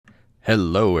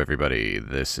Hello, everybody.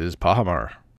 This is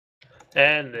Pahimar.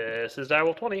 And this is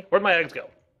Direwolf20. Where'd my eggs go?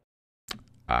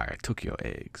 I took your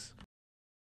eggs.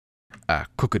 I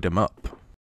cooked them up.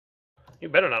 You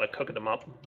better not have cooked them up.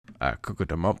 I cooked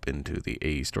them up into the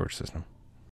A storage system.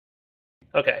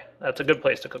 Okay, that's a good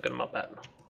place to cook them up at.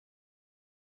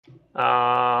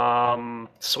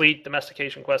 Sweet,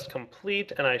 domestication quest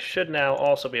complete, and I should now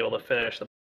also be able to finish the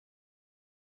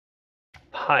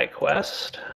pie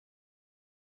quest.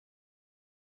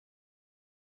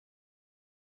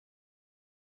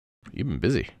 You've been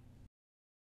busy.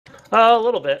 A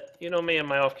little bit. You know me and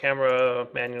my off-camera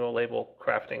manual label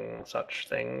crafting such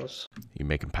things. You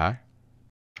making pie?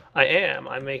 I am.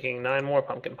 I'm making 9 more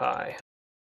pumpkin pie.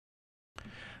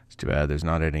 It's too bad there's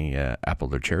not any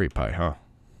apple or cherry pie, huh?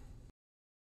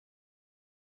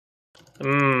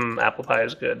 Apple pie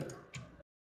is good.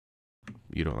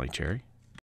 You don't like cherry?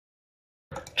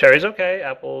 Cherry's okay.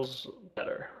 Apple's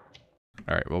better.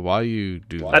 All right. Well, while you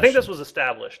do, I think this was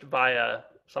established via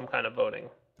some kind of voting.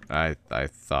 I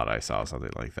thought I saw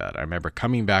something like that. I remember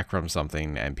coming back from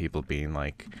something and people being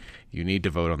like, "You need to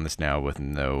vote on this now," with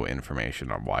no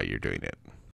information on why you're doing it.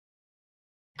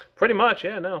 Pretty much,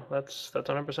 yeah. No, that's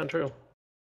 100% true. All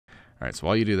right. So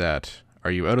while you do that,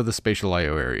 are you out of the spatial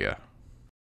I/O area?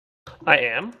 I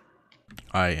am.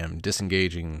 I am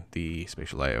disengaging the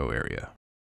spatial I/O area.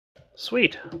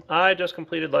 Sweet. I just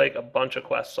completed like a bunch of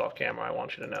quests off camera, I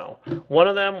want you to know. One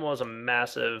of them was a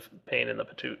massive pain in the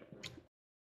patoot.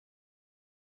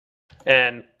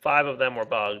 And 5 of them were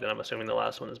bugged, and I'm assuming the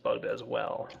last one is bugged as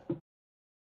well.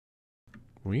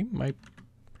 We might...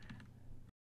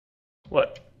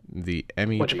 What? The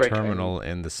ME terminal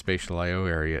in the spatial I/O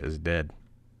area is dead.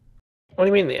 What do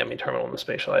you mean the ME terminal in the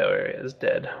spatial I/O area is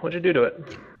dead? What'd you do to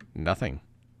it? Nothing.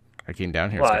 I came down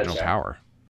here, it's got no power.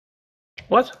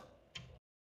 What?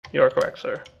 You are correct,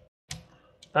 sir.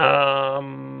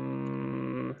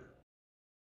 I'm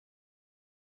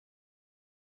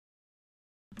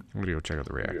gonna go check out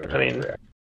the reactor. I mean,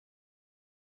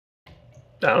 I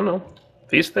don't know.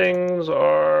 These things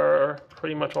are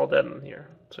pretty much all dead in here,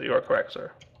 so you are correct,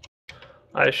 sir.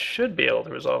 I should be able to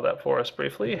resolve that for us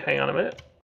briefly. Hang on a minute.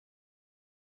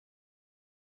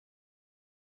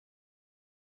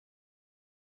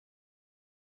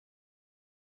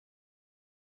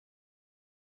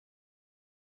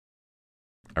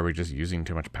 Are we just using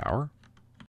too much power?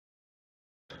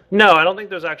 No, I don't think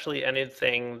there's actually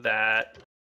anything that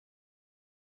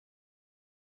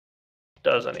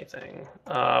does anything.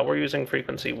 We're using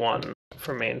frequency 1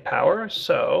 for main power,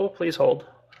 so please hold.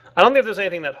 I don't think there's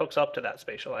anything that hooks up to that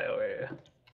spatial I/O area.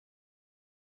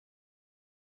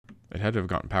 It had to have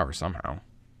gotten power somehow.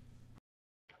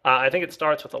 I think it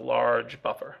starts with a large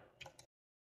buffer.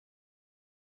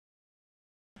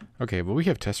 Okay, well we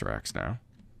have tesseracts now.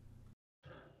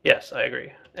 Yes, I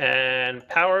agree. And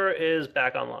power is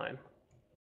back online.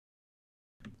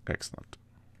 Excellent.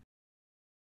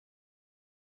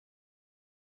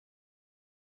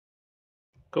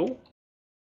 Cool.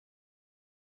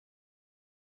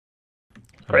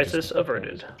 Crisis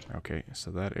averted. Okay,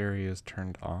 so that area is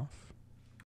turned off.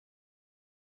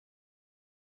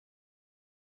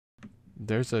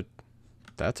 There's a...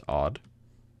 That's odd.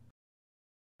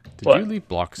 Did you leave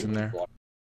blocks in there?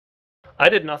 I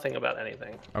did nothing about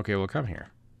anything. Okay, well come here.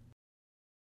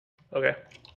 Okay.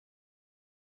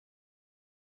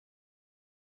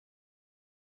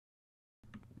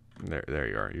 There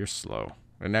you are. You're slow.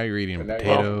 And now you're eating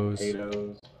potatoes.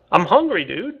 I'm hungry,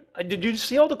 dude. Did you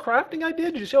see all the crafting I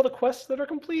did? Did you see all the quests that are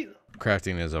complete?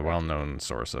 Crafting is a well-known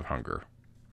source of hunger.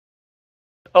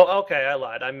 Oh, okay, I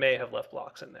lied. I may have left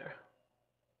blocks in there.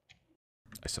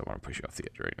 I still want to push you off the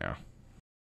edge right now.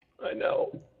 I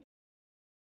know.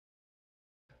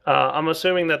 I'm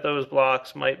assuming that those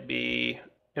blocks might be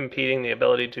impeding the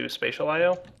ability to spatial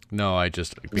I/O. No,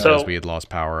 because we had lost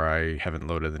power, I haven't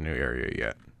loaded the new area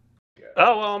yet.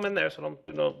 Oh, well, I'm in there, so don't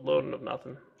do no loading of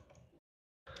nothing.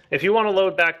 If you want to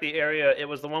load back the area, it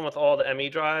was the one with all the ME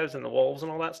drives and the wolves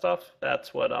and all that stuff.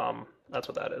 That's what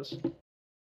that is.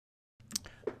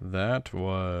 That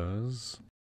was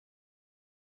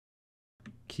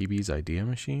Kibi's idea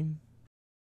machine?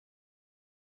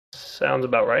 Sounds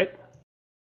about right.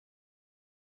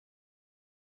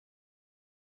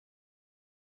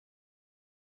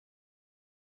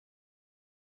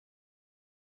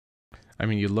 I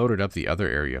mean, you loaded up the other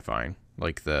area fine,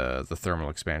 like the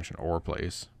thermal expansion ore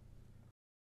place.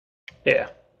 Yeah.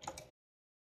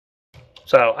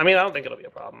 So, I mean, I don't think it'll be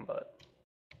a problem, but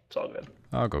it's all good.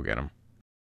 I'll go get him.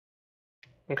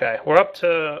 Okay,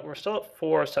 we're still at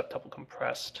 4 septuple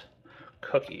compressed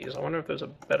cookies. I wonder if there's a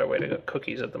better way to get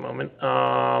cookies at the moment.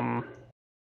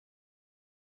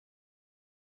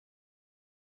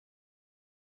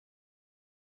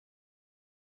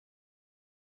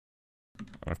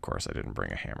 Of course, I didn't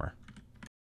bring a hammer.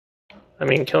 I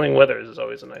mean, killing withers is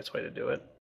always a nice way to do it.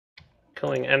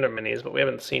 Killing ender minis, but we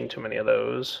haven't seen too many of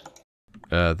those.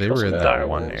 They were in that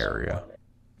one area.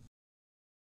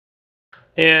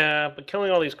 Yeah, but killing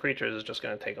all these creatures is just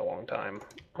going to take a long time.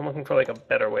 I'm looking for like a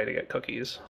better way to get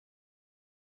cookies.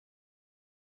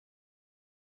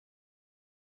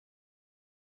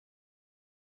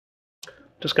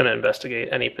 Just going to investigate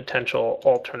any potential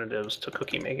alternatives to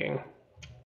cookie making.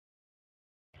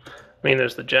 I mean,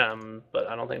 there's the gem, but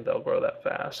I don't think they'll grow that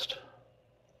fast.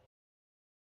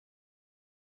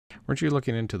 Weren't you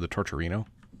looking into the Torturino?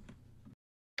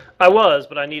 I was,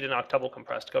 but I need an octuple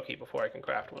compressed cookie before I can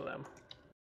craft one of them.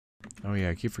 Oh yeah,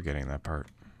 I keep forgetting that part.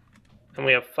 And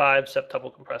we have 5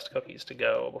 septuple compressed cookies to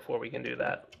go before we can do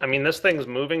that. I mean, this thing's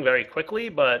moving very quickly,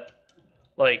 but,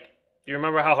 like, do you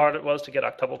remember how hard it was to get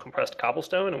octuple compressed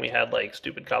cobblestone, and we had, like,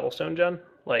 stupid cobblestone gen?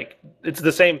 Like, it's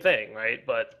the same thing, right?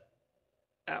 But,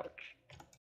 ouch.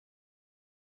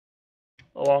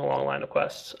 A long, long line of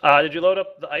quests. Did you load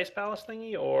up the Ice Palace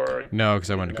thingy, or...? No,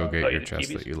 because I went to go get Oh, your did chest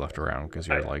Kiwi's? that you left around because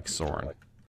you're, like, soaring.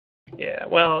 Yeah,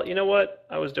 well, you know what?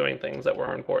 I was doing things that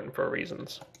were important for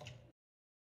reasons.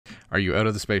 Are you out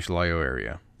of the spatial IO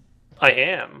area? I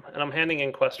am, and I'm handing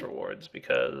in quest rewards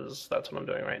because that's what I'm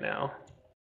doing right now.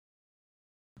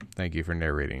 Thank you for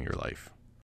narrating your life.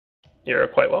 You're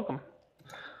quite welcome.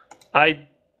 I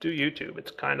do YouTube.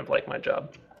 It's kind of like my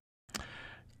job.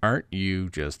 Aren't you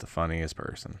just the funniest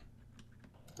person?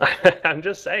 I'm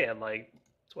just saying, like,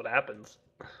 it's what happens.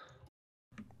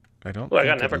 I don't. Oh, I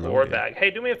got an epic reward bag.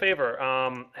 Hey, do me a favor.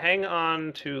 Hang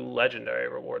on to legendary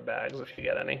reward bags if you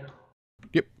get any.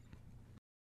 Yep.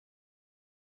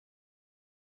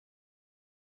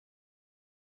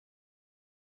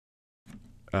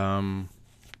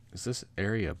 Is this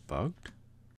area bugged?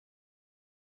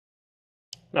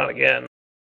 Not again.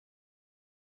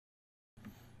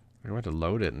 I went to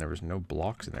load it and there was no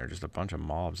blocks in there, just a bunch of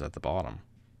mobs at the bottom.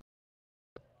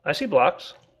 I see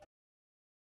blocks.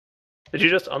 Did you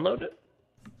just unload it?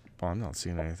 Well, I'm not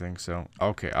seeing anything, so...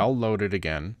 Okay, I'll load it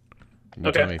again. You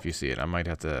Okay. tell me if you see it. I might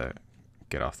have to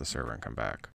get off the server and come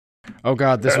back. Oh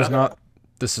god, this was not...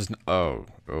 This is... Oh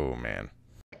man.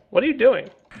 What are you doing?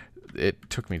 It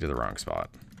took me to the wrong spot.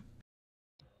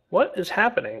 What is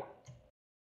happening?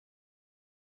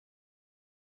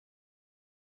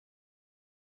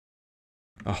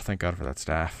 Oh, thank god for that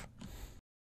staff.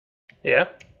 Yeah?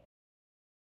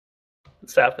 The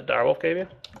staff that Direwolf gave you?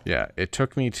 Yeah, it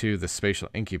took me to the spatial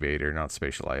incubator, not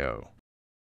spatial IO.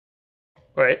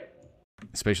 Right.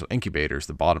 The spatial incubator is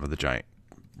the bottom of the giant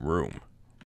room,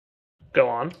 Go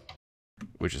on.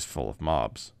 which is full of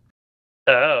mobs.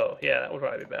 Oh, yeah, that would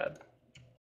probably be bad.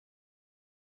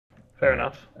 Fair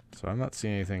enough. So I'm not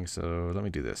seeing anything, so let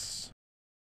me do this.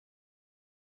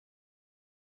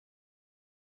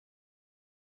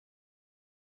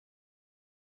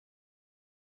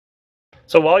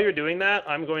 So while you're doing that,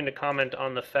 I'm going to comment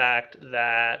on the fact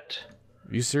that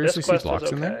You seriously this see quest blocks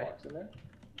was in okay. there?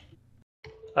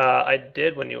 I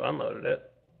did when you unloaded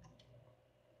it.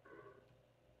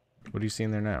 What do you see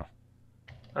in there now?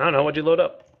 I don't know. What'd you load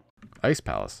up? Ice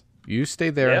Palace. You stay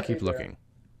there and keep looking.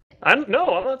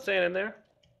 No, I'm not staying in there.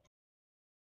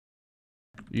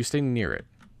 You stay near it.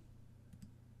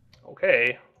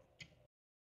 Okay.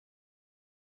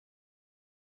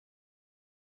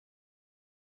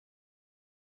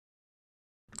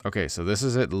 Okay, so this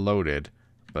is it loaded,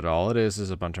 but all it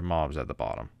is a bunch of mobs at the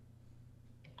bottom.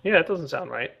 Yeah, that doesn't sound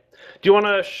right. Do you want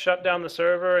to shut down the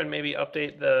server and maybe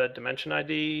update the dimension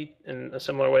ID in a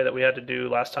similar way that we had to do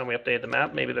last time we updated the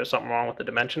map? Maybe there's something wrong with the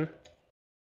dimension.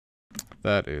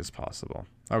 That is possible.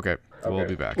 Okay, we'll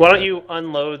be back. Why don't you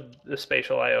unload the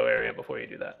spatial IO area before you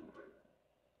do that?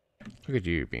 Look at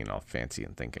you being all fancy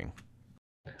and thinking.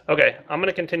 Okay, I'm going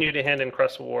to continue to hand in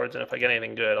quest rewards, and if I get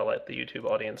anything good, I'll let the YouTube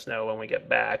audience know when we get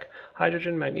back.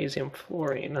 Hydrogen, magnesium,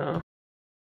 fluorine, huh?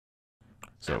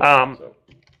 So,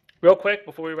 real quick,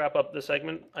 before we wrap up this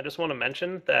segment, I just want to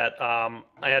mention that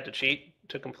I had to cheat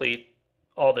to complete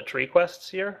all the tree quests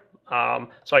here.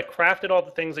 So I crafted all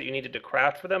the things that you needed to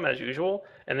craft for them, as usual,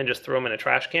 and then just threw them in a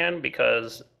trash can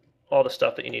because all the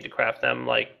stuff that you need to craft them,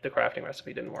 like the crafting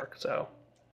recipe, didn't work. So,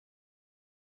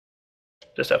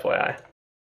 just FYI.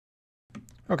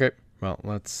 okay, well,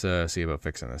 let's see about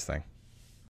fixing this thing.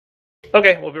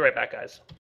 Okay, we'll be right back, guys.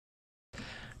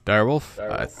 Direwolf,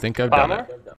 I think I've done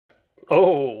it.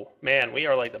 Oh, man, we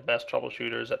are like the best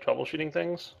troubleshooters at troubleshooting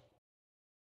things.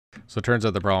 So it turns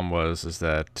out the problem is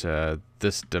that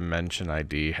this dimension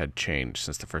ID had changed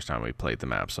since the first time we played the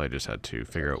map, so I just had to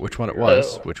figure out which one it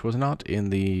was, which was not in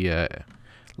the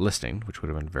listing, which would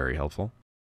have been very helpful.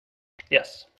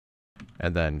 Yes.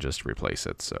 and then just replace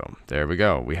it. So there we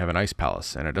go. We have an ice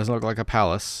palace, and it doesn't look like a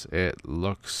palace. It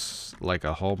looks like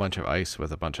a whole bunch of ice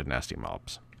with a bunch of nasty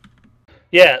mobs.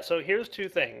 Yeah, so here's two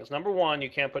things. Number one, you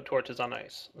can't put torches on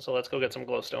ice. So let's go get some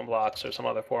glowstone blocks or some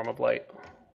other form of light.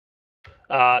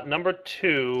 Number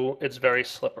two, it's very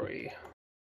slippery.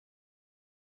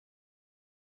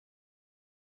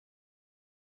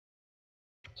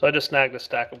 So I just snagged a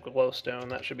stack of glowstone.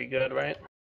 That should be good, right?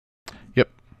 Yep.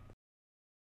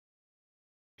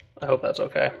 I hope that's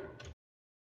okay.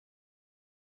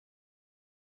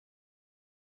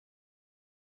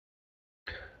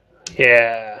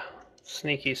 Yeah.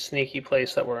 Sneaky, sneaky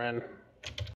place that we're in.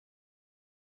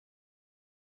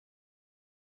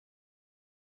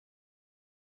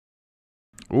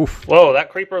 Oof. Whoa, that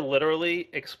creeper literally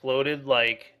exploded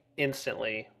like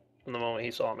instantly from the moment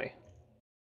he saw me.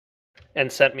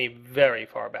 And sent me very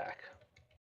far back.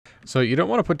 So you don't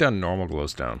want to put down normal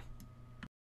glowstone.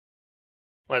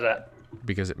 Why is that?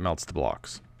 Because it melts the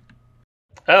blocks.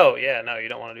 Oh, yeah, no, you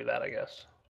don't want to do that, I guess.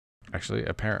 Actually,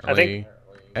 apparently,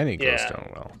 any glowstone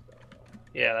yeah. will.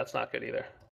 Yeah, that's not good either.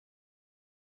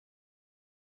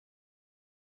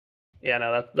 Yeah,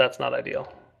 no, that's not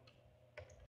ideal.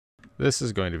 This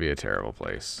is going to be a terrible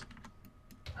place.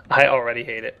 I already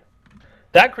hate it.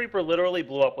 That creeper literally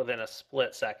blew up within a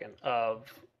split second of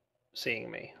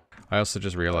seeing me. I also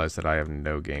just realized that I have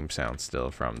no game sound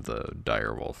still from the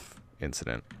Direwolf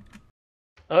incident.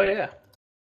 Oh, yeah.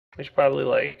 We should probably,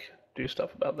 like, do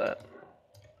stuff about that.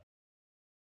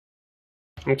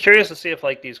 I'm curious to see if,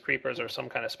 like, these creepers are some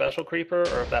kind of special creeper,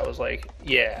 or if that was, like,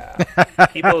 yeah,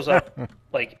 he blows up,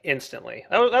 like, instantly.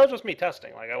 That was just me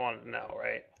testing. Like, I wanted to know,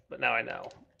 right? But now I know.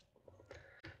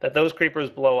 That those creepers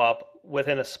blow up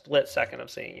within a split second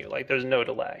of seeing you. Like, there's no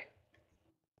delay.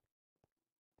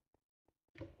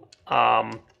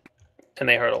 And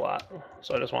they hurt a lot.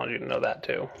 So I just wanted you to know that,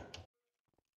 too.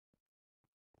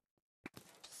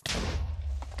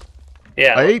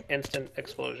 Yeah, look, instant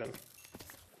explosion.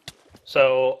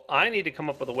 So I need to come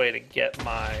up with a way to get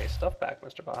my stuff back,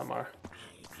 Mr. Pahimar.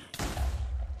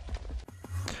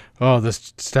 Oh,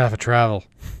 this staff of travel.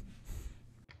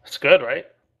 It's good, right?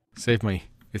 Saved me.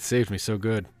 It saved me so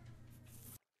good.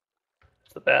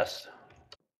 It's the best.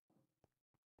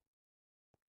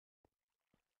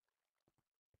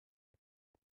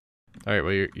 Alright,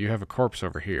 well, you have a corpse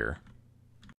over here.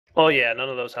 Oh yeah, none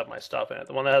of those have my stuff in it.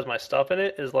 The one that has my stuff in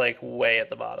it is like way at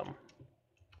the bottom.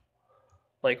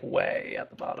 Like way at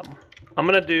the bottom. I'm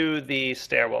gonna do the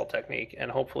stairwell technique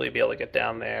and hopefully be able to get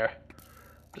down there.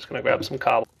 I'm just gonna grab some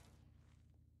cobble.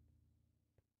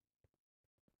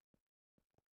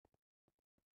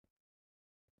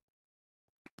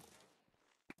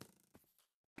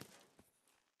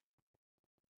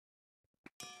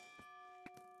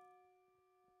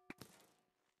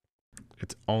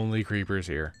 It's only creepers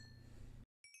here.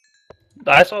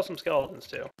 I saw some skeletons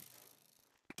too.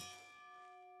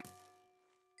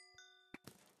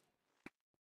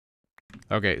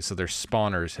 Okay, so there's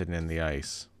spawners hidden in the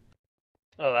ice.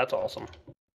 Oh, that's awesome.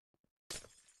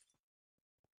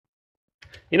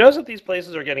 You notice that these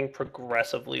places are getting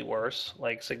progressively worse,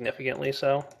 like significantly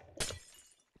so?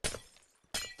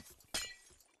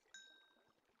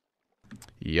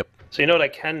 Yep. So you know what I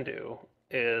can do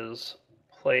is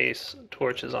place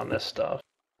torches on this stuff.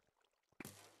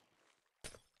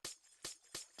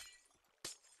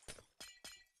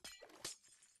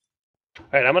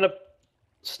 Alright, I'm gonna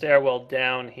stairwell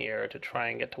down here to try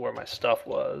and get to where my stuff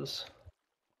was.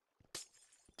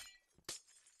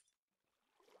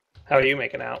 How are you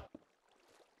making out?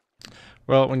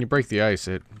 Well, when you break the ice,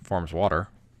 it forms water.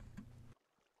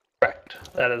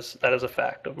 Correct. That is a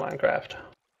fact of Minecraft.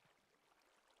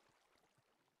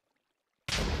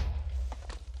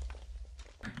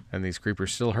 And these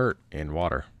creepers still hurt in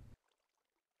water.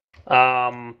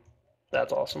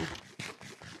 That's awesome.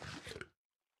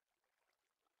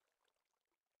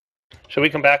 Should we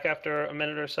come back after a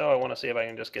minute or so? I want to see if I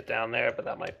can just get down there, but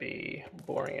that might be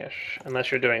boring-ish,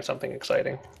 unless you're doing something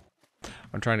exciting.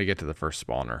 I'm trying to get to the first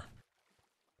spawner.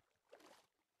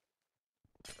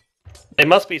 They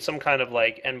must be some kind of,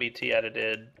 like, NBT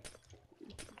edited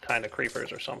kind of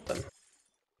creepers or something.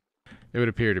 It would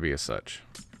appear to be as such.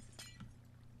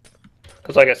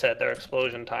 Because, like I said, their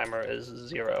explosion timer is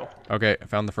 0. Okay, I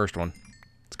found the first one.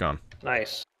 It's gone.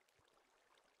 Nice.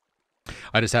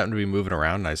 I just happened to be moving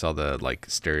around and I saw the, like,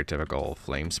 stereotypical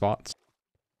flame spots.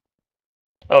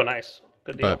 Oh, nice.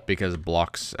 Good deal. But because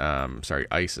blocks,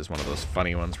 ice is one of those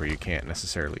funny ones where you can't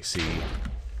necessarily see.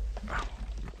 Oh,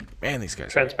 man, these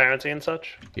guys. Transparency and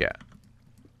such? Yeah.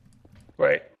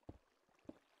 Right.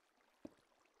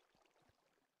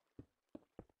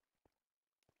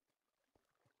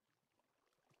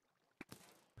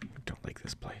 like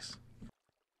this place.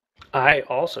 I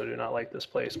also do not like this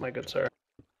place, my good sir.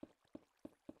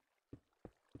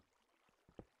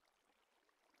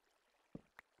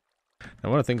 Now,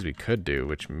 one of the things we could do,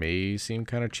 which may seem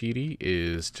kind of cheaty,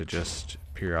 is to just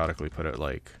periodically put out,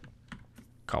 like,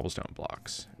 cobblestone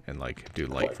blocks and, like, do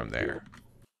light from there.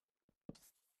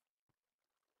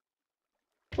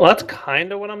 Well, that's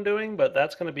kind of what I'm doing, but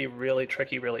that's going to be really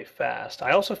tricky really fast.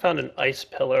 I also found an ice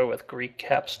pillar with Greek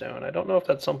capstone. I don't know if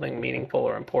that's something meaningful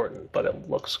or important, but it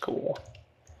looks cool.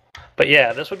 But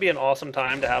yeah, this would be an awesome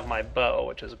time to have my bow,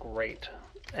 which is great.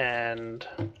 And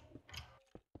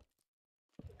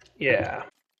yeah,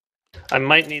 I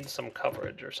might need some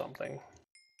coverage or something.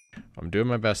 I'm doing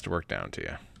my best to work down to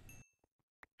you.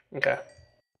 Okay.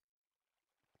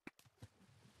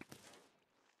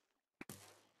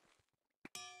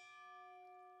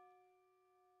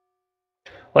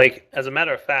 Like, as a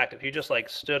matter of fact, if you just like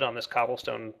stood on this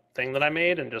cobblestone thing that I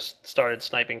made and just started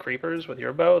sniping creepers with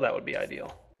your bow, that would be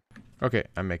ideal. Okay,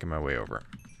 I'm making my way over.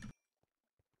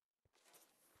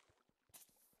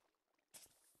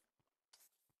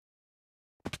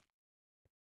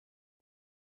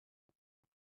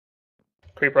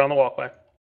 Creeper on the walkway.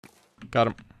 Got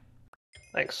him.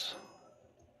 Thanks.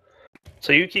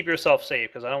 So you keep yourself safe,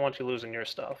 because I don't want you losing your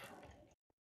stuff.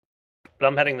 But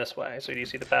I'm heading this way, so do you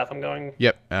see the path I'm going?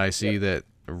 Yep, and I see that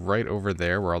right over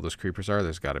there where all those creepers are,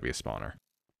 there's got to be a spawner.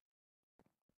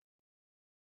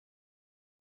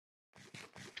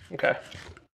 Okay.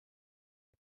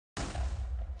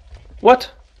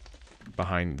 What?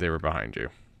 They were behind you.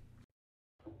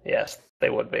 Yes, they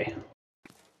would be.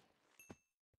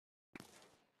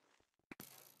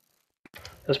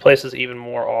 This place is even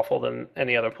more awful than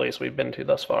any other place we've been to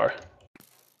thus far.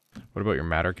 What about your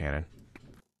matter cannon?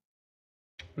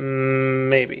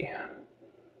 Maybe.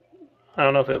 I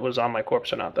don't know if it was on my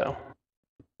corpse or not, though.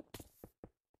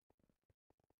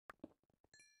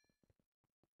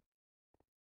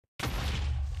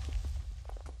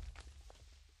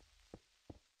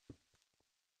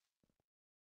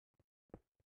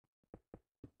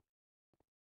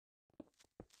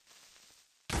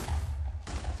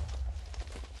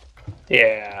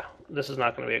 Yeah, this is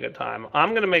not going to be a good time.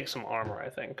 I'm going to make some armor, I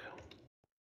think.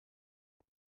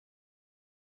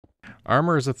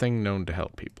 Armor is a thing known to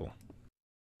help people.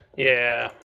 Yeah.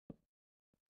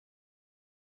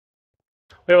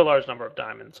 We have a large number of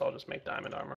diamonds, so I'll just make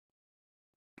diamond armor.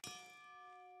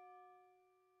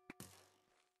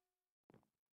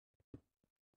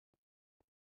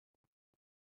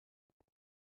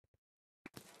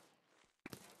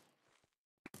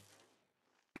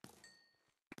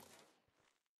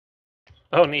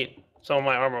 Oh, neat. Some of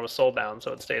my armor was soul bound,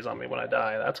 so it stays on me when I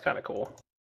die. That's kind of cool.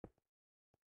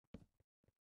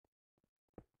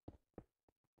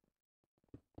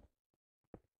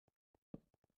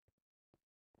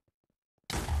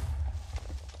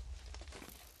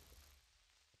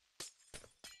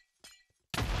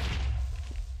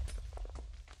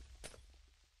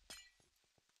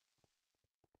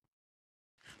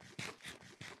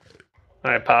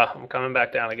 Alright, Pa, I'm coming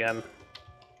back down again.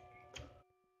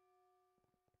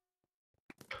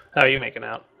 How are you making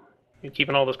out? You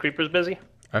keeping all those creepers busy?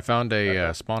 I found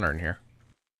a spawner in here.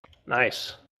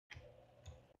 Nice.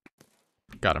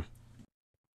 Got him.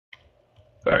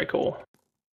 Very cool.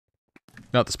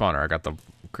 Not the spawner, I got the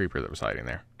creeper that was hiding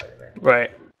there.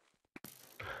 Right.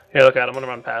 Here, look at it. I'm going to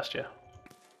run past you.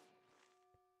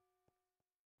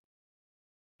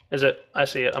 Is it? I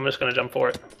see it. I'm just going to jump for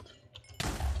it.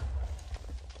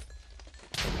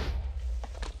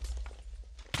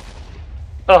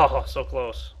 Oh, so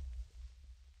close.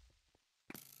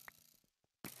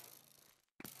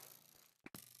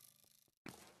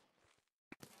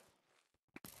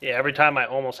 Yeah, every time I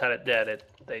almost had it dead,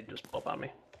 they just pull up on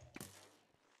me.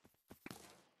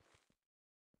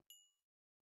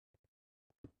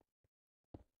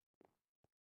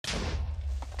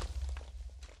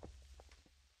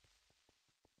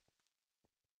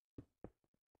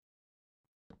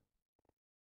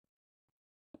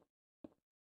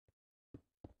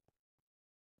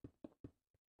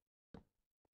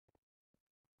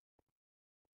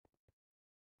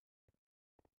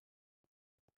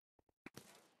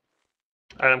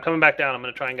 Alright, I'm coming back down. I'm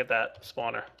going to try and get that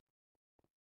spawner.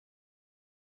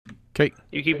 Okay.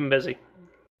 You keep him busy.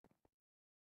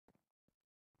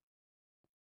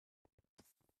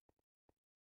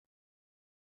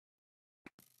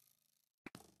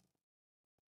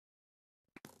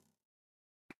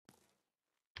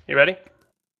 You ready?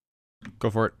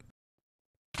 Go for it.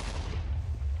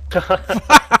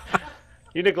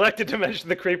 You neglected to mention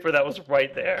the creeper that was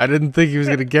right there. I didn't think he was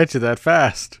going to get you that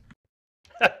fast.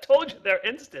 I told you they're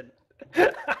instant.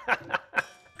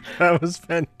 That was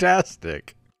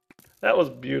fantastic. That was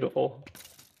beautiful.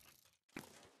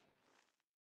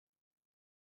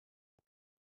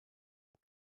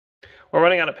 We're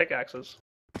running out of pickaxes.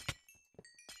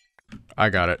 I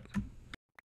got it.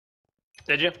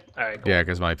 Did you? All right, cool. Yeah,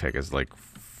 because my pick is like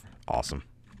awesome.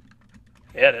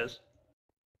 Yeah, it is.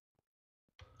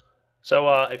 So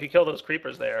if you kill those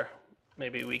creepers there,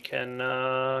 maybe we can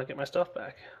get my stuff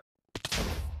back.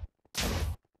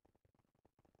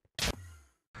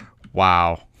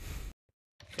 Wow.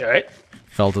 You all right?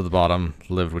 Fell to the bottom,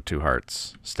 lived with 2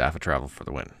 hearts. Staff of travel for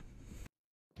the win.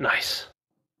 Nice.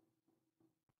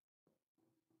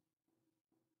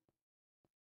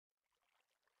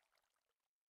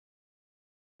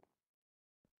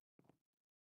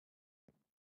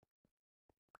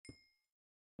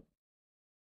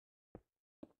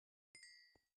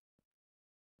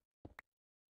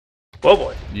 Whoa,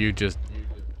 boy. You just...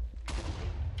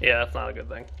 Yeah, that's not a good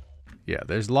thing. Yeah,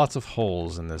 there's lots of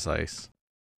holes in this ice.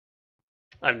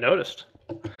 I've noticed.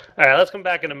 All right, let's come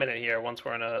back in a minute here once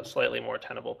we're in a slightly more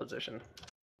tenable position.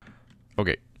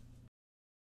 Okay.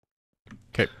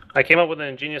 Okay. I came up with an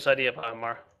ingenious idea,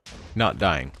 Pahimar. Not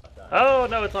dying. Oh,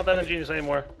 no, it's not that ingenious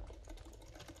anymore.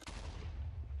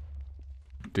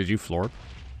 Did you florp?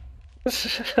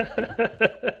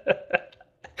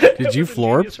 Did you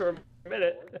florp? For a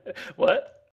minute.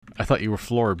 What? I thought you were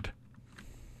florbed.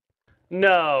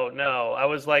 No. I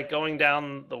was like going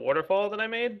down the waterfall that I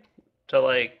made to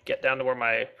like get down to where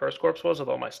my first corpse was with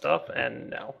all my stuff, and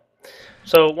no.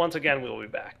 So once again, we will be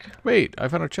back. Wait, I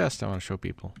found a chest I want to show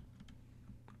people.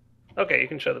 Okay, you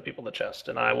can show the people the chest,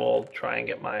 and I will try and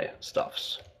get my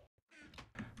stuffs.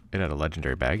 It had a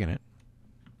legendary bag in it.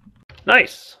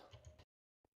 Nice.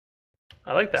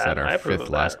 I like that. Is that our I approve fifth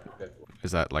of last? that.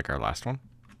 Is that like our last one?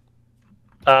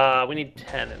 We need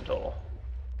 10 in total.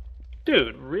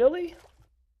 Dude, really?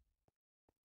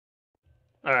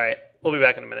 All right, we'll be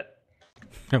back in a minute.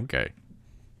 Okay.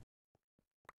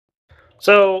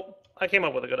 So I came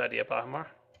up with a good idea, Pahimar.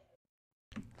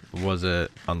 Was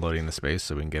it unloading the space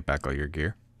so we can get back all your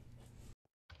gear?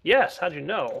 Yes. How'd you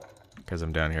know? Because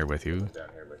I'm down here with you.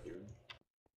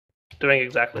 Doing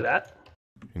exactly that.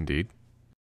 Indeed.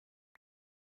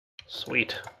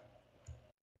 Sweet.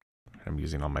 I'm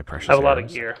using all my precious I have a lot of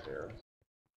arrows. gear.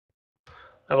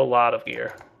 I have a lot of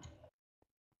gear.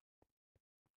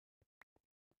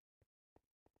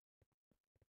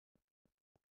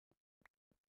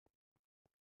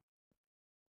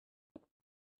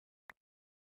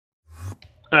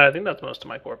 I think that's most of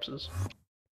my corpses.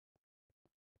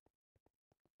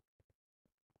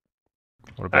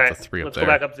 What about the 3 up let's there?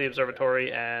 go back up to the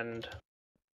observatory and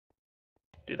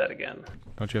do that again.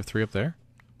 Don't you have 3 up there?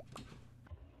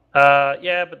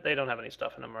 Yeah, but they don't have any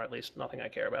stuff in them, or at least nothing I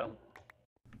care about.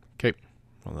 Okay.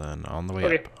 Well then, on the way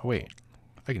Okay. up. Oh wait,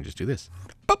 I can just do this.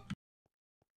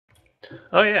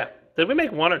 Oh yeah. Did we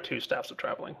make 1 or 2 staffs of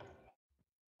traveling?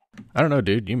 I don't know,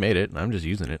 dude. You made it. I'm just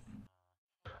using it.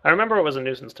 I remember it was a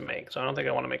nuisance to make, so I don't think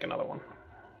I want to make another one.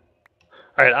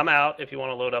 All right, I'm out if you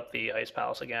want to load up the Ice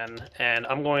Palace again, and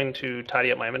I'm going to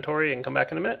tidy up my inventory and come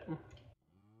back in a minute.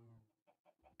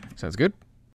 Sounds good.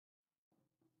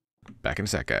 Back in a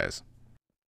sec, guys.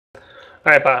 All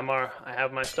right, Pahimar, I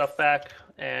have my stuff back,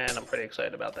 and I'm pretty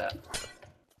excited about that.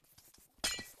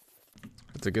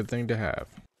 It's a good thing to have.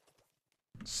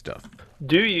 Stuff.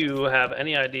 Do you have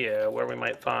any idea where we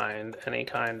might find any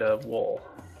kind of wool?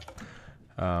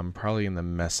 Probably in the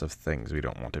mess of things we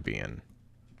don't want to be in.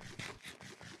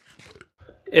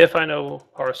 If I know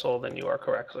parcel, then you are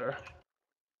correct, sir.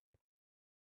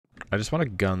 I just want a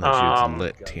gun that shoots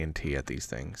lit TNT at these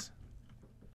things.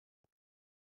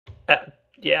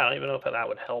 Yeah, I don't even know if that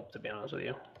would help, to be honest with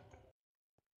you.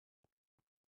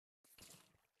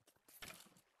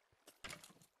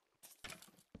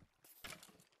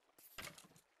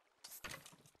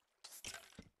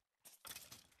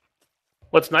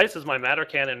 What's nice is my matter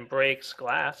cannon breaks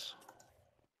glass.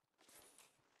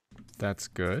 That's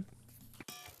good.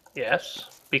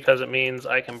 Yes, because it means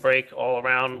I can break all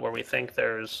around where we think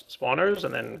there's spawners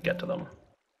and then get to them.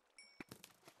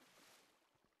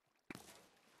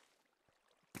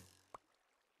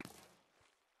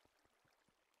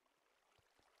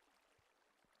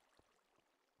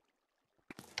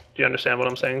 Do you understand what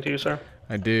I'm saying to you, sir?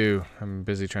 I do. I'm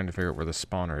busy trying to figure out where the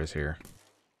spawner is here.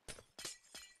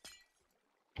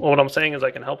 Well, what I'm saying is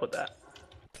I can help with that.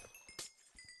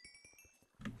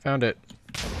 Found it.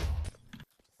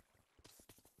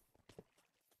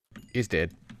 He's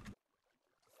dead.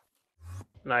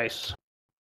 Nice.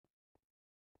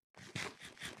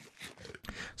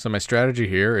 So my strategy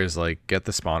here is like get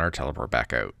the spawner, teleport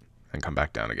back out, and come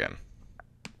back down again.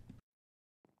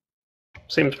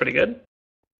 Seems pretty good.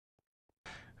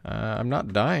 I'm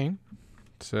not dying,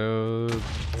 so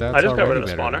that's I just got rid already of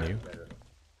the better than spawner. you.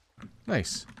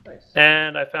 Nice.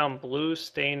 And I found blue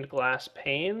stained glass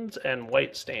panes and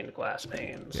white stained glass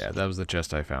panes. Yeah, that was the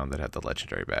chest I found that had the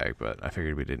legendary bag, but I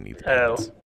figured we didn't need the Oh.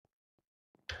 panes.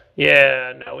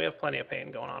 Yeah, no, we have plenty of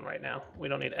pain going on right now. We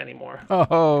don't need any more.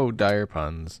 Oh, dire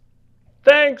puns.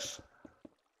 Thanks!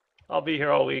 I'll be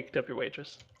here all week, tip your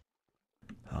waitress.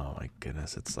 Oh my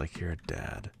goodness, it's like you're a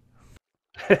dad.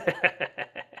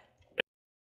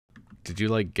 Did you,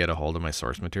 like, get a hold of my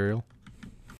source material?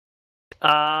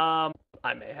 I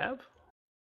may have.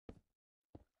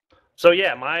 So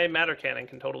yeah, my matter cannon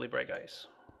can totally break ice.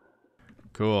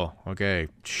 Cool. Okay,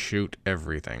 shoot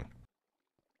everything.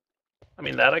 I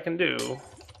mean, that I can do.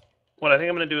 What I think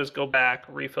I'm going to do is go back,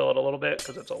 refill it a little bit,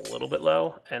 because it's a little bit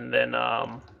low, and then,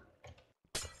 I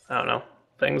don't know,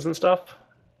 things and stuff.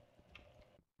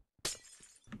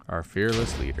 Our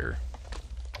fearless leader.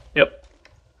 Yep.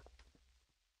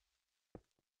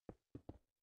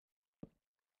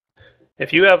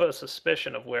 If you have a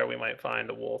suspicion of where we might find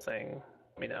a wool thing,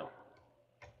 let me know.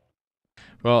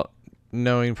 Well,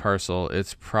 knowing Parcel,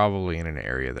 it's probably in an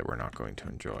area that we're not going to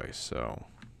enjoy, so...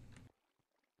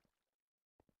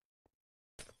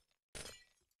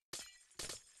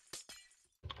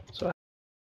 So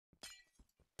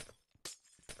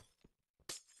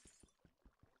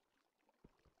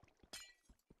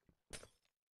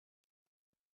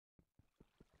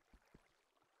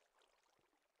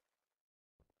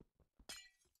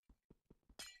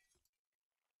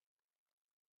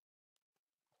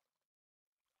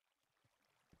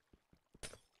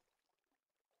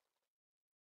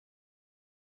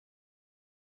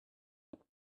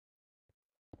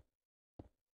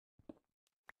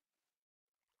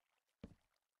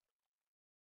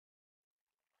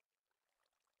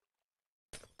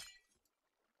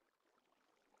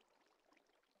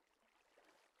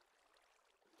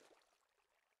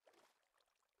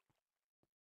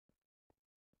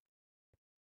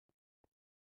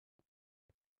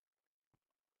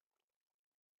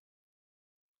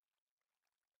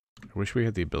I wish we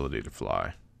had the ability to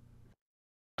fly.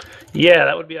 yeah,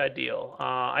 that would be ideal.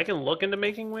 I can look into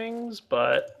making wings,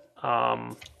 but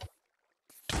I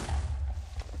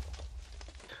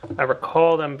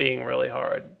recall them being really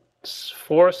hard.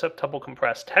 4 septuple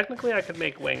compressed. Technically, I could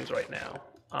make wings right now.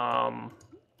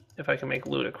 If I can make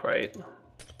ludicrite.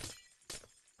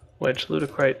 Which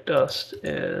ludicrite dust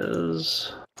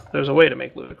is... There's a way to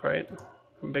make ludicrite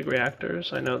from big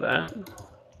reactors, I know that.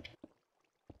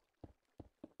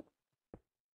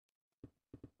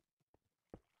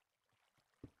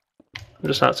 I'm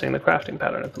just not seeing the crafting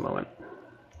pattern at the moment.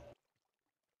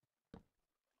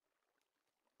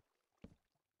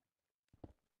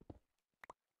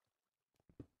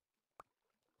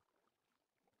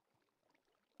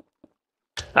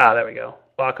 Ah, there we go.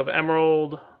 Block of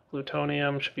emerald,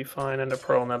 plutonium should be fine, and a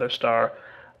pearl nether star.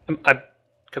 I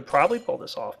could probably pull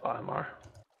this off, Pahimar.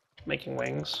 Making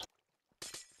wings.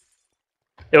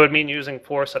 It would mean using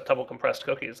 4 septuple compressed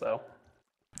cookies, though.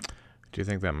 Do you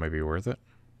think that might be worth it?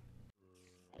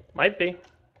 Might be.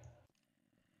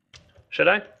 Should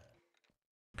I?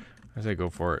 I say go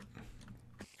for it.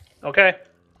 Okay.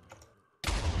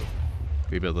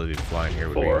 The ability to fly in here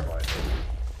would 4. be...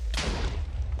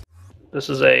 This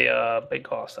is a big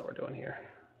cost that we're doing here.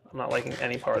 I'm not liking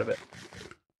any part of it.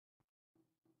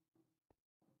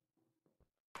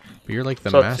 But you're like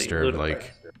the So let's see, master of, ludicrous.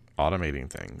 like, automating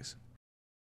things.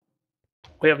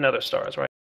 We have nether stars, right?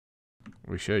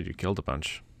 We should. You killed a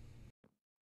bunch.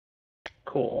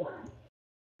 Cool.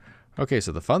 Okay,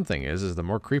 so the fun thing is the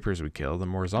more creepers we kill, the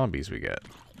more zombies we get.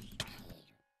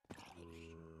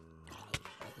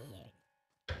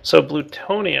 So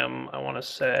plutonium, I want to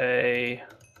say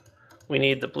we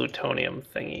need the plutonium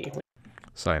thingy.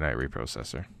 Cyanide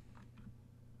reprocessor.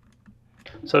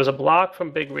 So there's a block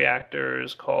from big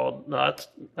reactors called... No,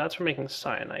 that's for making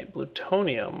cyanide.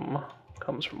 Plutonium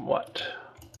comes from what?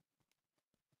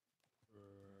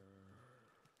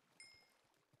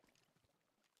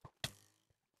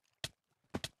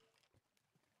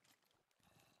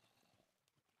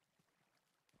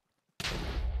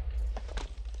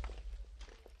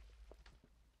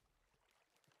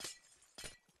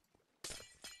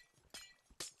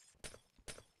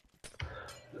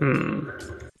 Hmm.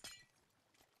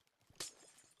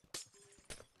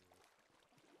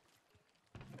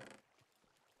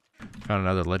 Found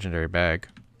another legendary bag.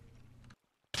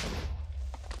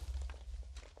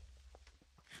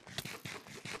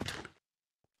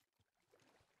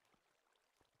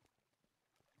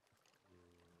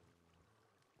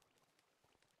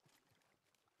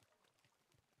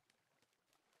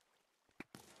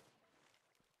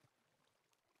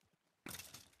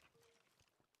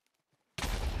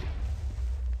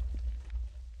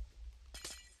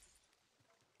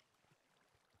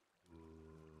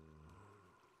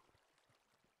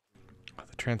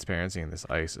 transparency in this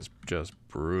ice is just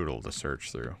brutal to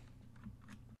search through.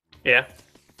 Yeah.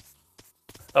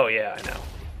 Oh, yeah, I know.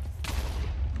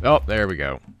 Oh, there we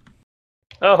go.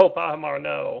 Oh, Pahimar,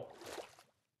 no.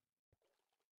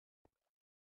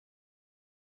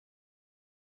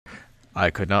 I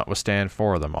could not withstand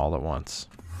 4 of them all at once.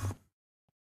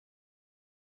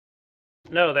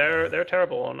 No, they're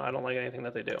terrible, and I don't like anything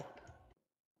that they do.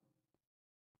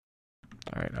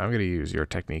 Alright, I'm going to use your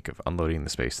technique of unloading the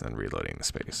space and then reloading the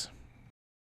space.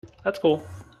 That's cool.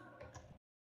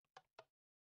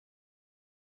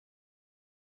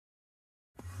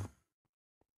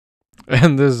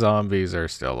 And the zombies are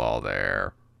still all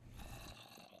there.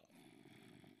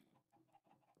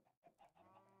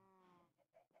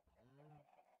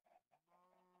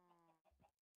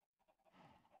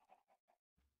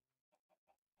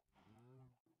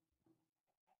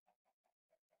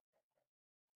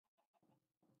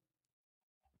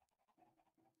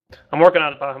 I'm working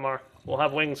on it, Pahimar. We'll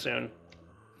have wings soon.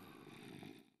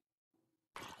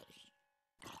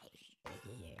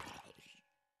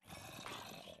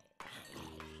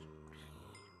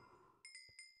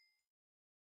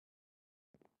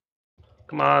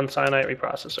 Come on, cyanide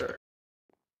reprocessor.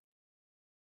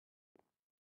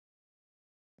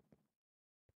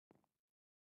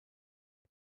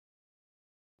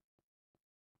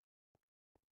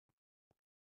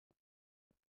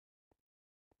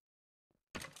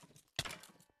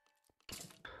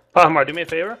 Pahimar, do me a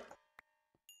favor.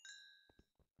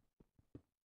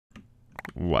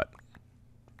 What?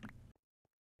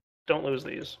 Don't lose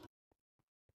these.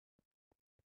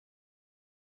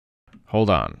 Hold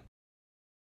on.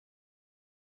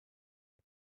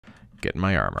 Getting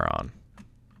my armor on.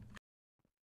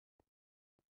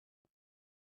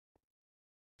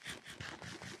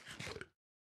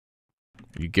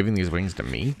 Are you giving these wings to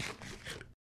me?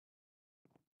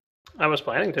 I was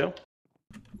planning to.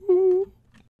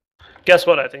 Guess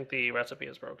what? I think the recipe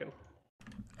is broken.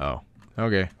 Oh,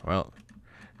 okay. Well,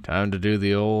 time to do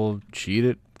the old cheat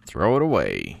it, throw it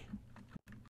away.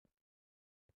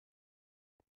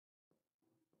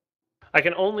 I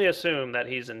can only assume that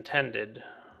he's intended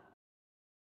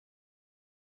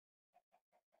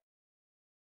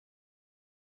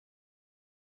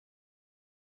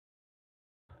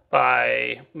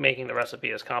by making the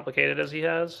recipe as complicated as he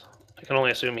has. I can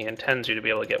only assume he intends you to be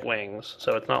able to get wings,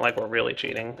 so it's not like we're really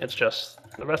cheating. It's just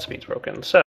the recipe's broken.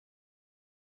 So,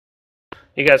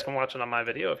 you guys can watch it on my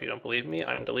video if you don't believe me.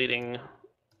 I'm deleting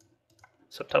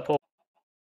septuple.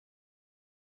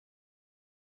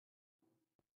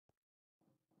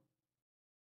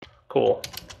 Cool.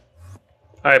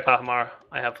 Alright, Pahimar,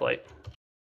 I have flight.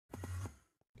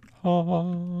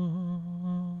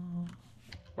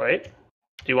 Right?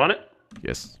 Do you want it?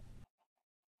 Yes.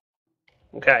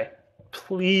 Okay.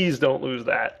 Please don't lose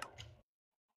that.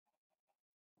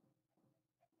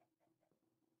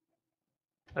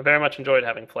 I very much enjoyed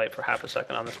having flight for half a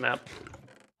second on this map.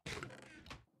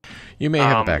 You may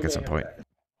have it back at some point.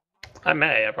 I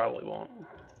may, I probably won't.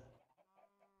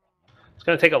 It's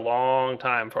going to take a long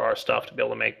time for our stuff to be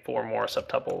able to make 4 more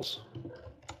septuples.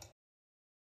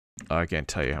 I can't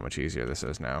tell you how much easier this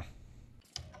is now.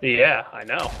 Yeah, I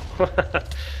know.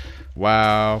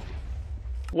 Wow.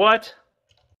 What?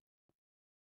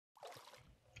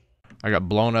 I got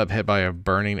blown up, hit by a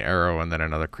burning arrow, and then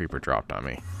another creeper dropped on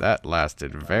me. That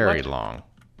lasted very long.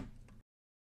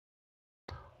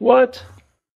 What?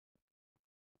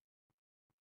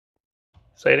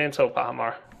 Say it ain't so,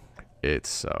 Pahimar. It's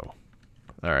so.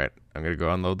 Alright, I'm gonna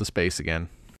go unload the space again.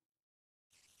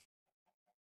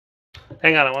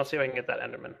 Hang on, I want to see if I can get that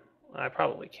Enderman. I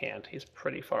probably can't. He's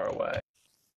pretty far away.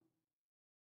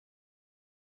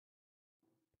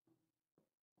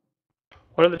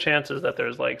 What are the chances that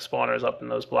there's like spawners up in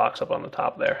those blocks up on the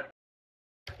top there?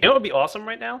 You know what would be awesome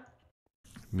right now?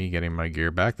 Me getting my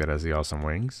gear back that has the awesome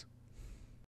wings.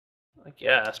 I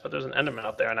guess, but there's an Enderman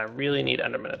up there, and I really need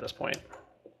Enderman at this point.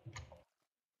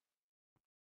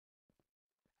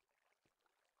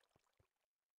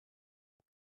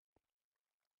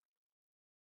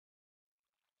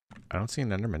 I don't see an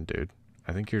Enderman, dude.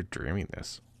 I think you're dreaming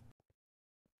this.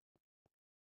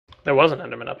 There was an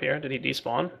Enderman up here. Did he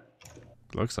despawn?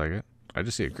 Looks like it. I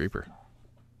just see a creeper.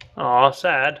 Aw,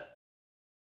 sad.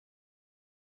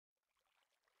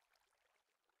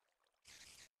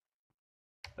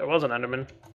 There was an Enderman.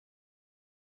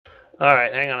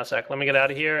 Alright, hang on a sec. Let me get out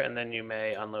of here, and then you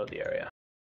may unload the area.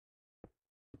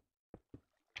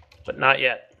 But not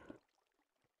yet.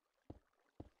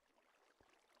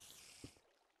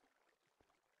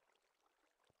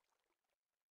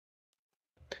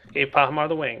 Gave Pahimar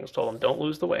the wings. Told him, don't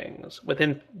lose the wings.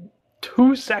 Within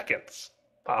 2 seconds.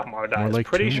 Pahimar dies. like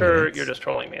Pretty 2 sure minutes. you're just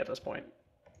trolling me at this point.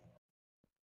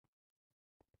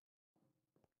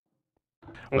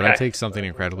 Would I take something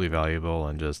incredibly valuable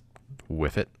and just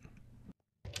whiff it?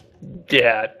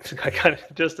 Yeah, I kind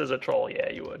of just as a troll,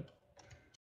 yeah, you would.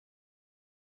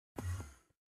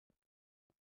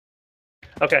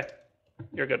 Okay,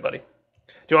 you're good, buddy. Do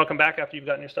you want to come back after you've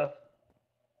gotten your stuff?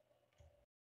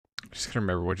 Just gonna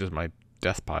remember which is my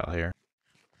death pile here.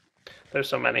 There's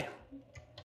so many.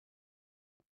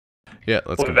 Yeah,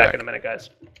 let's We'll come be back back in a minute, guys.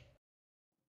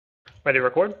 Ready to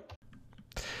record?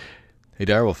 Hey,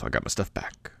 Direwolf, I got my stuff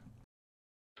back.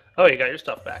 Oh, you got your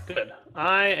stuff back. Good.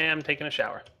 I am taking a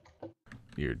shower.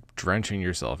 You're drenching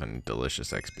yourself in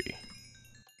delicious XP.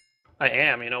 I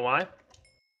am. You know why?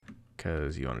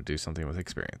 Because you want to do something with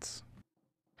experience.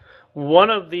 One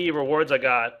of the rewards I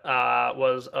got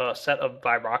was a set of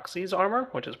Viroxy's armor,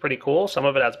 which is pretty cool. Some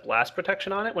of it has blast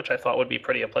protection on it, which I thought would be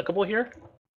pretty applicable here.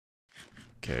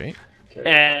 Okay.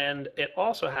 And it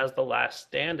also has the Last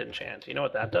Stand enchant. You know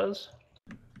what that does?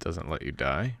 Doesn't let you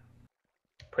die.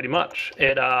 Pretty much.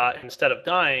 It instead of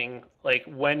dying, like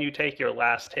when you take your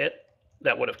last hit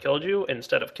that would have killed you,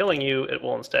 instead of killing you, it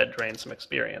will instead drain some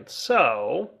experience.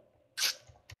 So,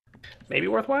 maybe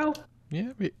worthwhile?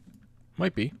 Yeah,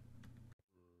 might be.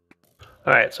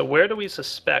 Alright, so where do we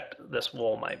suspect this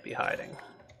wool might be hiding?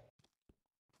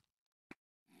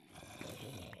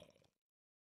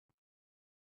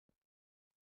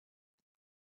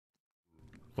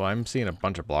 Well, I'm seeing a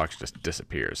bunch of blocks just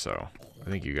disappear, so I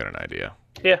think you got an idea.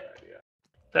 Yeah.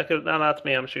 No, that's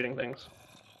me. I'm shooting things.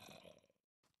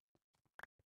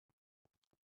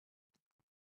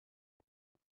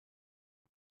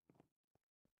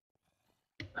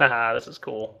 Haha, this is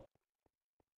cool.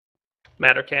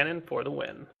 Matter cannon for the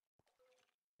win.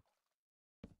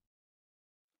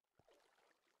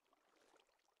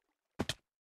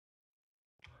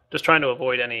 Just trying to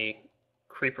avoid any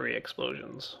creepery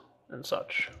explosions and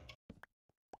such.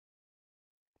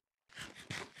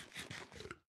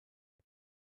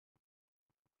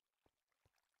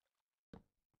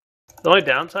 The only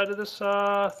downside of this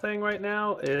thing right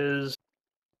now is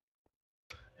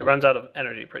it runs out of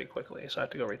energy pretty quickly, so I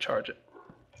have to go recharge it.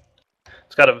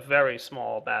 It's got a very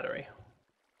small battery.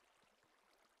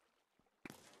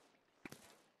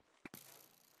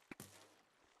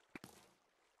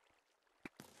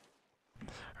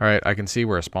 Alright, I can see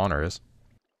where a spawner is.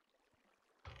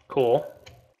 Cool.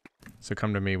 So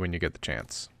come to me when you get the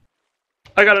chance.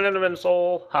 I got an Enderman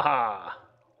soul. Haha.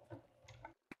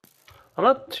 I'm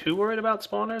not too worried about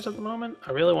spawners at the moment.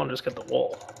 I really want to just get the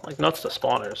wool. Like, nuts to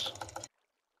spawners.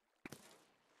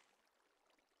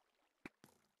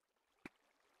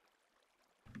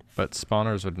 But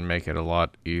spawners would make it a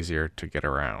lot easier to get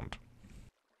around.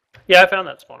 Yeah, I found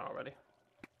that spawner already.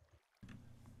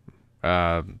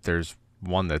 There's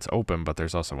one that's open, but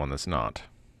there's also one that's not.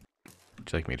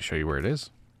 Would you like me to show you where it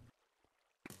is?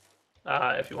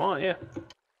 If you want, yeah.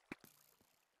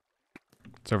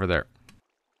 It's over there.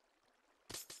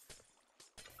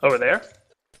 Over there?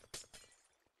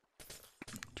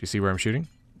 Do you see where I'm shooting?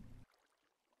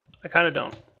 I kind of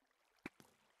don't.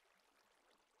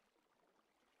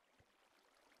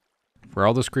 Where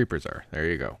all those creepers are. There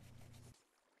you go.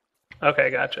 Okay,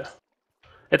 gotcha.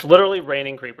 It's literally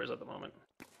raining creepers at the moment.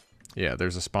 Yeah,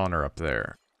 there's a spawner up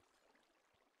there.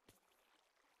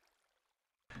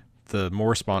 The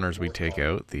more spawners we take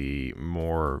out, the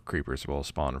more creepers will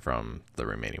spawn from the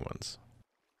remaining ones.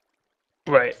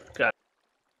 Right, got it.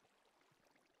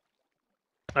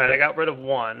 Alright, I got rid of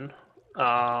one.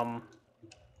 I'm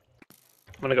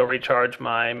gonna go recharge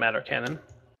my matter cannon.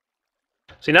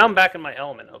 See, now I'm back in my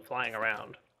element of flying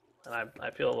around. And I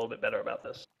feel a little bit better about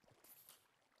this.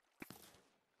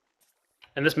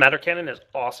 And this matter cannon is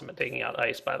awesome at taking out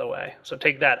ice, by the way. So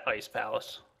take that, Ice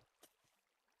Palace.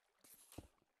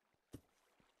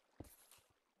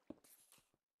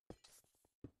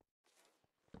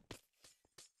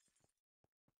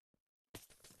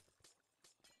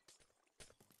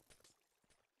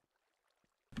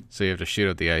 So you have to shoot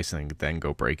at the ice and then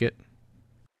go break it?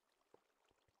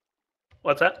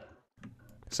 What's that?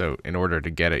 So in order to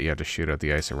get it, you have to shoot at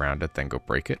the ice around it, then go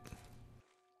break it?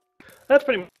 That's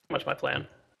pretty much my plan.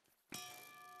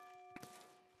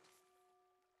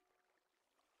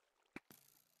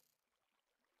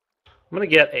 I'm going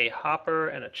to get a hopper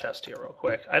and a chest here real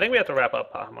quick. I think we have to wrap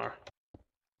up, Pahimar.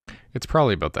 It's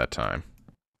probably about that time.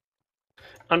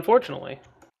 Unfortunately.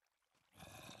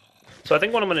 So I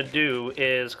think what I'm going to do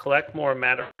is collect more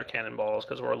matter cannonballs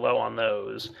because we're low on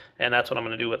those. And that's what I'm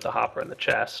going to do with the hopper and the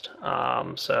chest.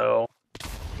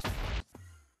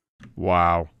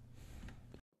 Wow.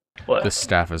 What? This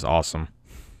staff is awesome.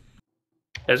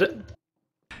 Is it?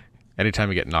 Anytime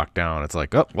you get knocked down, it's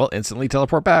like, oh, well, instantly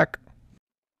teleport back.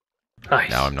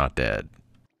 Nice. Now I'm not dead.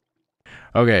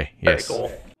 Okay, yes. Very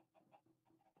cool.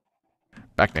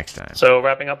 Back next time. So,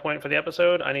 wrapping up point for the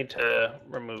episode, I need to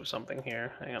remove something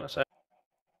here. Hang on a sec.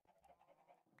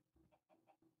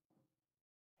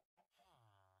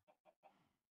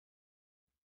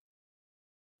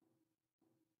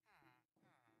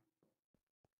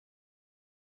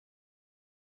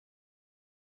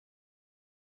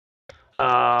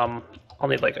 I'll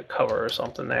need like a cover or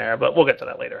something there, but we'll get to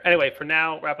that later. Anyway, for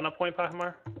now, wrapping up point,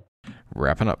 Pahimar.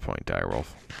 Wrapping up point, Direwolf.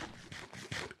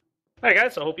 Alright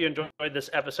guys, so I hope you enjoyed this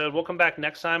episode. We'll come back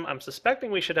next time. I'm suspecting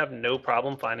we should have no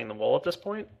problem finding the wool at this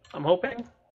point. I'm hoping.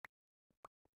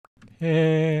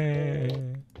 Hey.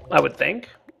 I would think.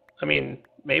 I mean,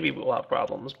 maybe we'll have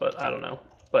problems, but I don't know.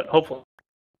 But hopefully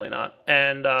not.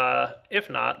 And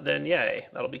if not, then yay.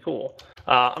 That'll be cool.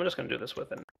 I'm just going to do this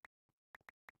with it.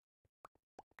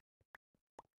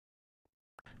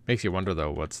 Makes you wonder,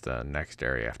 though, what's the next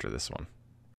area after this one?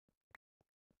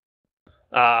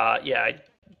 Yeah, I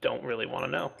don't really want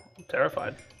to know. I'm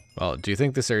terrified. Well, do you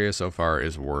think this area so far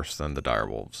is worse than the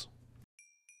direwolves?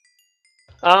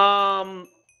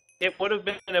 It would have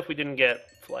been if we didn't get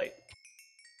flight.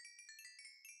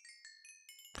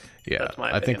 Yeah,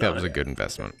 I think that was a good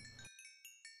investment.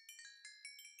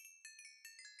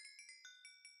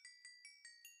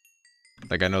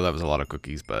 Like, I know that was a lot of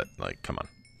cookies, but, like, come on.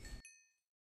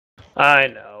 I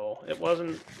know. It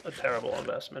wasn't a terrible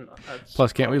investment. That's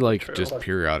Plus, can't we, like, true. just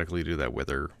periodically do that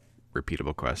Wither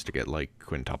repeatable quest to get, like,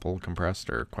 quintuple compressed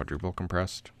or quadruple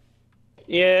compressed?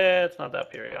 Yeah, it's not that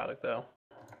periodic, though.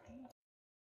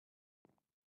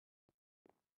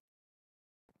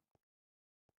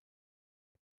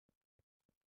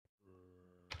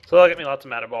 So that'll get me lots of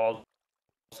matter balls.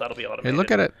 So that'll be automated. Hey, look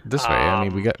at it this way. I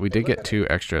mean, we did get 2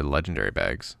 extra legendary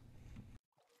bags.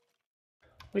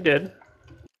 We did.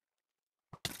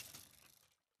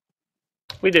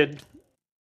 We did.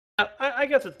 I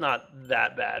guess it's not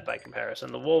that bad by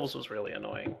comparison. The wolves was really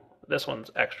annoying. This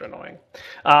one's extra annoying.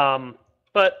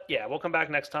 But yeah, we'll come back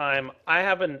next time. I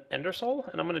have an Ender Soul,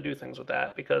 and I'm going to do things with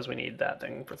that because we need that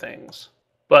thing for things.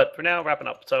 But for now, wrapping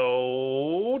up.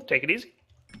 So take it easy.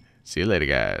 See you later,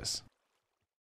 guys.